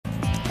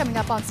Coming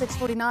up on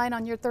 6:49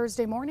 on your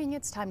Thursday morning,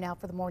 it's time now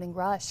for the Morning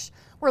Rush.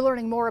 We're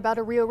learning more about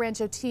a Rio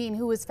Rancho teen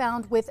who was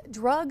found with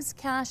drugs,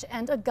 cash,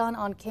 and a gun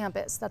on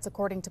campus. That's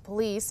according to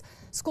police.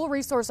 School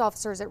resource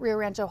officers at Rio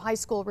Rancho High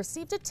School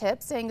received a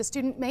tip saying a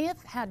student may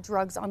have had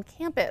drugs on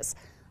campus.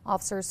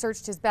 Officers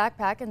searched his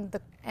backpack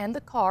and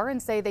the car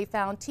and say they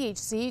found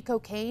THC,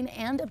 cocaine,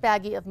 and a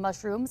baggie of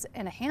mushrooms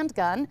and a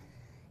handgun.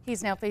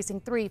 He's now facing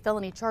 3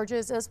 felony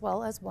charges as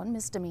well as 1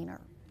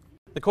 misdemeanor.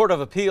 The Court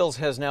of Appeals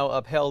has now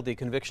upheld the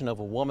conviction of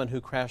a woman who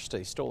crashed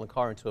a stolen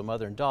car into a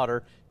mother and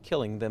daughter,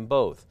 killing them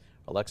both.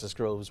 Alexis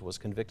Groves was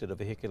convicted of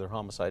vehicular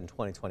homicide in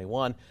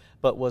 2021,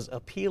 but was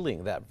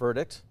appealing that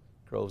verdict.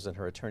 Groves and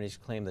her attorneys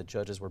claim that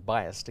judges were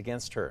biased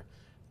against her.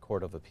 The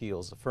Court of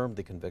Appeals affirmed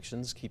the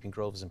convictions, keeping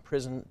Groves in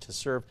prison to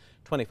serve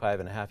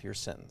 25.5-year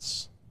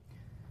sentence.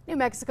 New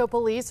Mexico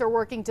police are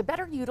working to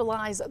better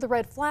utilize the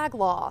red flag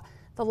law.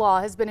 The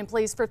law has been in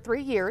place for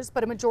 3 years,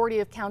 but a majority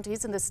of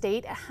counties in the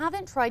state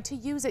haven't tried to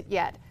use it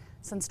yet.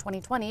 Since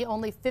 2020,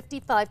 only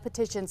 55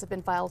 petitions have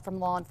been filed from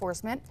law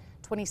enforcement,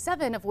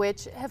 27 of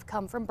which have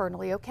come from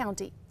Bernalillo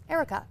County.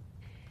 Erica.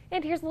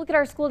 And here's a look at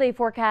our school day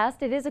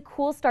forecast. It is a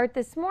cool start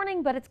this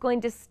morning, but it's going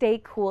to stay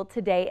cool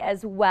today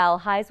as well.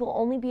 Highs will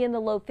only be in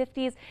the low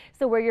 50s,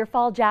 so wear your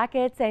fall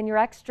jackets and your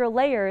extra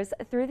layers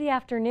through the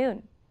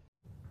afternoon.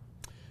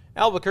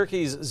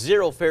 Albuquerque's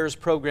Zero Fares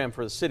program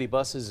for the city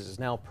buses is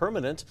now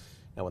permanent.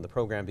 Now, when the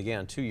program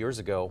began 2 years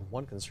ago,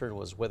 one concern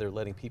was whether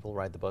letting people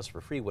ride the bus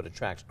for free would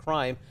attract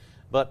crime.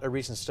 But a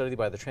recent study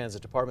by the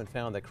Transit Department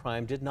found that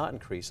crime did not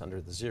increase under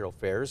the Zero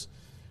Fares.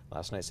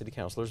 Last night, city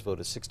councilors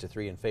voted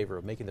 6-3 in favor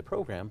of making the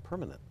program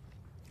permanent.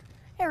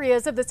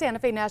 Areas of the Santa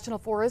Fe National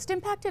Forest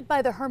impacted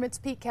by the Hermit's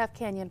Peak Calf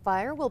Canyon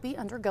fire will be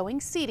undergoing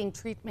seeding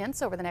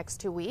treatments over the next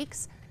 2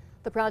 weeks.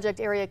 The project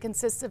area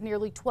consists of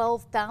nearly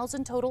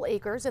 12,000 total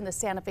acres in the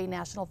Santa Fe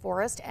National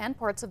Forest and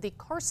parts of the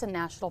Carson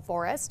National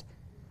Forest.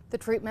 The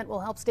treatment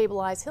will help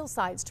stabilize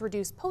hillsides to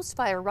reduce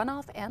post-fire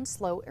runoff and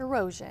slow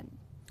erosion.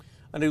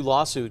 A new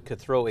lawsuit could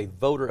throw a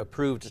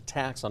voter-approved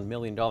tax on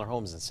million-dollar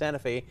homes in Santa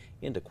Fe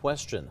into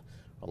question.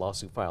 A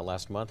lawsuit filed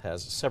last month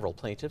has several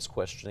plaintiffs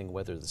questioning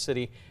whether the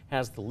city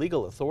has the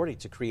legal authority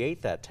to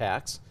create that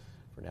tax.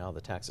 For now,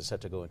 the tax is set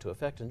to go into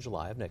effect in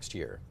July of next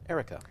year.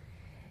 Erica.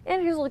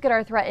 And here's a look at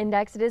our threat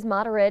index. It is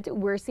moderate.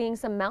 We're seeing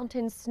some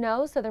mountain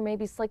snow, so there may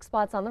be slick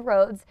spots on the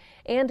roads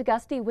and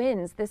gusty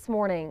winds this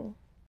morning.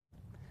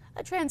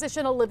 A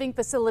transitional living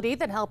facility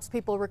that helps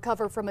people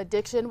recover from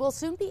addiction will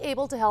soon be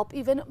able to help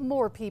even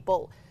more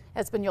people.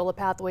 Espanola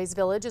Pathways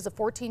Village is a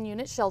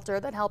 14-unit shelter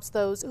that helps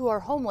those who are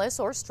homeless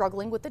or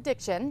struggling with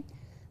addiction.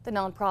 The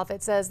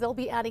nonprofit says they'll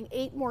be adding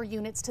 8 more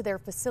units to their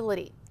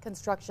facility.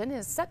 Construction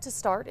is set to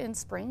start in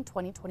spring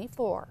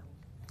 2024.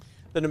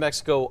 The New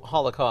Mexico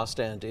Holocaust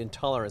and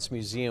Intolerance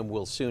Museum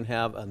will soon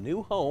have a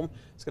new home.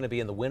 It's going to be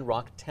in the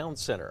Windrock Town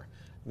Center.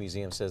 The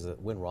museum says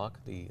that Windrock,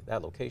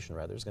 that location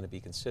rather, is going to be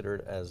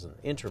considered as an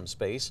interim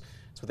space.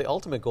 So the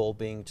ultimate goal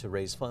being to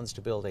raise funds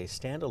to build a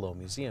standalone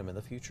museum in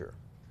the future.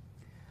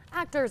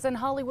 Actors and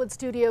Hollywood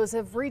studios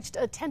have reached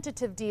a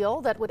tentative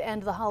deal that would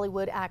end the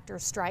Hollywood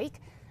actors'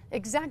 strike.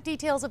 Exact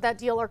details of that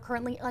deal are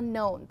currently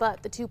unknown,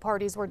 but the two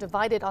parties were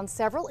divided on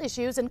several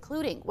issues,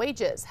 including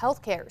wages,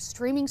 health care,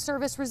 streaming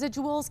service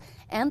residuals,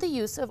 and the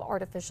use of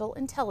artificial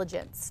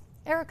intelligence.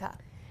 Erica.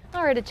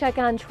 All right, to check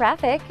on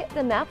traffic,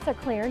 the maps are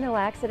clear, no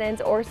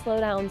accidents or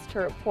slowdowns to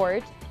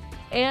report.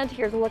 And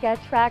here's a look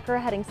at Tracker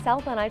heading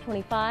south on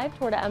I-25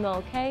 toward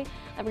MLK.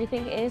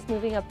 Everything is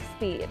moving up to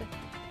speed.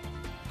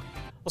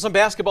 Well, some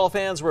basketball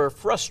fans were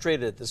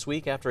frustrated this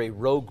week after a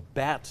rogue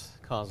bat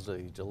caused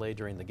a delay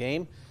during the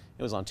game.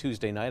 It was on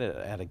Tuesday night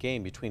at a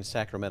game between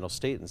Sacramento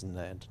State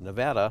and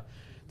Nevada.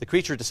 The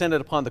creature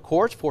descended upon the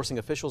court, forcing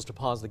officials to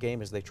pause the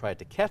game as they tried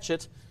to catch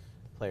it.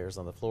 Players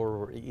on the floor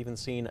were even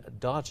seen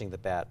dodging the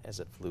bat as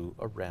it flew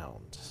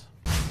around.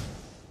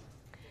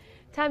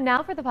 Time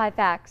now for the 5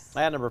 facts.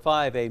 At number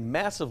 5, a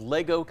massive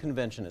Lego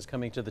convention is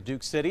coming to the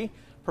Duke City.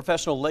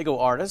 Professional Lego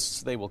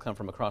artists, they will come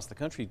from across the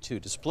country to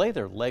display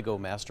their Lego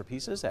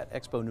masterpieces at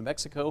Expo New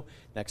Mexico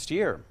next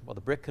year. Well,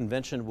 the Brick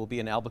Convention will be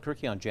in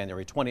Albuquerque on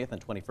January 20th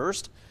and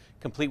 21st,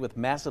 complete with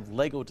massive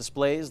Lego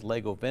displays,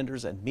 Lego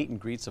vendors, and meet and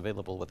greets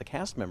available with the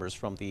cast members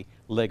from the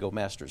Lego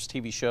Masters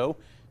TV show.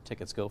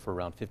 Tickets go for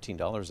around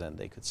 $15 and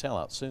they could sell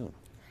out soon.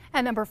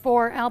 At number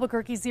 4,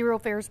 Albuquerque's Zero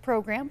Fares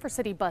program for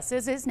city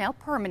buses is now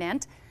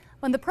permanent.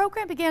 When the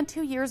program began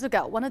 2 years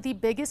ago, one of the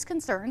biggest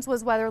concerns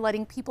was whether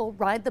letting people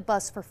ride the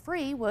bus for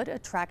free would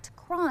attract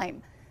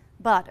crime.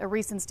 But a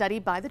recent study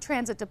by the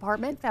Transit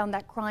Department found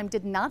that crime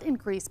did not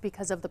increase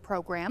because of the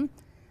program.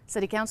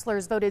 City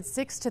councilors voted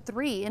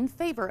 6-3 in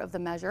favor of the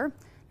measure.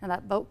 Now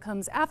that vote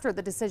comes after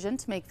the decision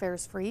to make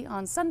fares free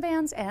on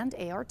Sunvans and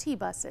ART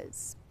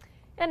buses.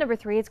 And number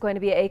 3, it's going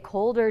to be a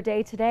colder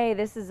day today.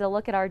 This is a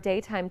look at our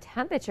daytime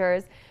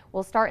temperatures.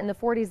 We'll start in the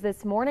 40s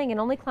this morning and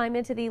only climb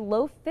into the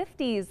low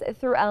 50s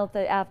throughout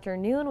the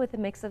afternoon with a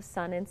mix of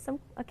sun and some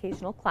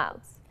occasional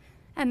clouds.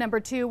 And number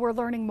 2, we're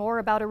learning more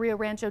about a Rio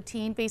Rancho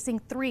teen facing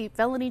 3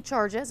 felony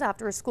charges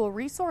after a school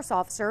resource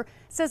officer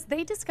says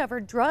they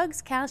discovered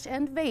drugs, cash,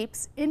 and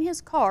vapes in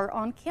his car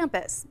on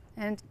campus,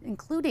 and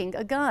including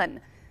a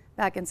gun.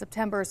 Back in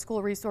September,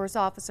 school resource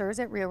officers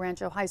at Rio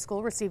Rancho High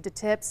School received a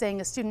tip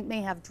saying a student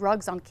may have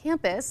drugs on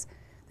campus.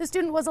 The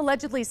student was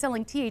allegedly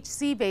selling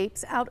THC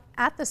vapes out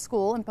at the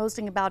school and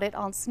posting about it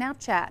on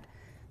Snapchat.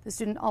 The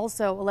student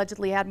also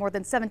allegedly had more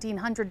than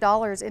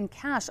 $1,700 in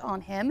cash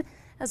on him,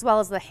 as well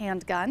as the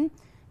handgun.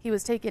 He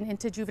was taken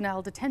into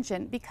juvenile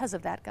detention because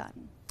of that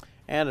gun.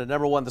 And at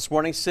number 1 this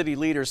morning, city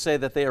leaders say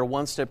that they are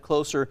one step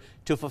closer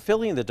to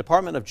fulfilling the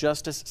Department of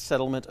Justice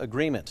settlement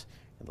agreement.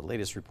 In the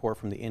latest report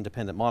from the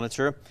Independent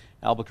Monitor,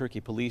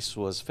 Albuquerque police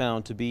was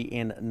found to be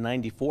in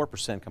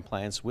 94%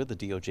 compliance with the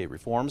DOJ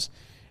reforms.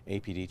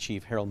 APD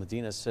Chief Harold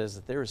Medina says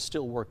that there is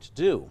still work to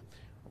do.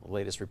 The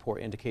latest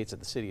report indicates that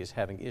the city is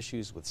having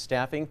issues with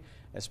staffing,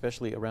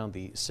 especially around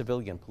the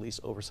Civilian Police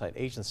Oversight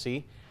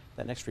Agency.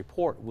 That next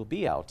report will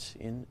be out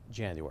in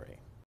January.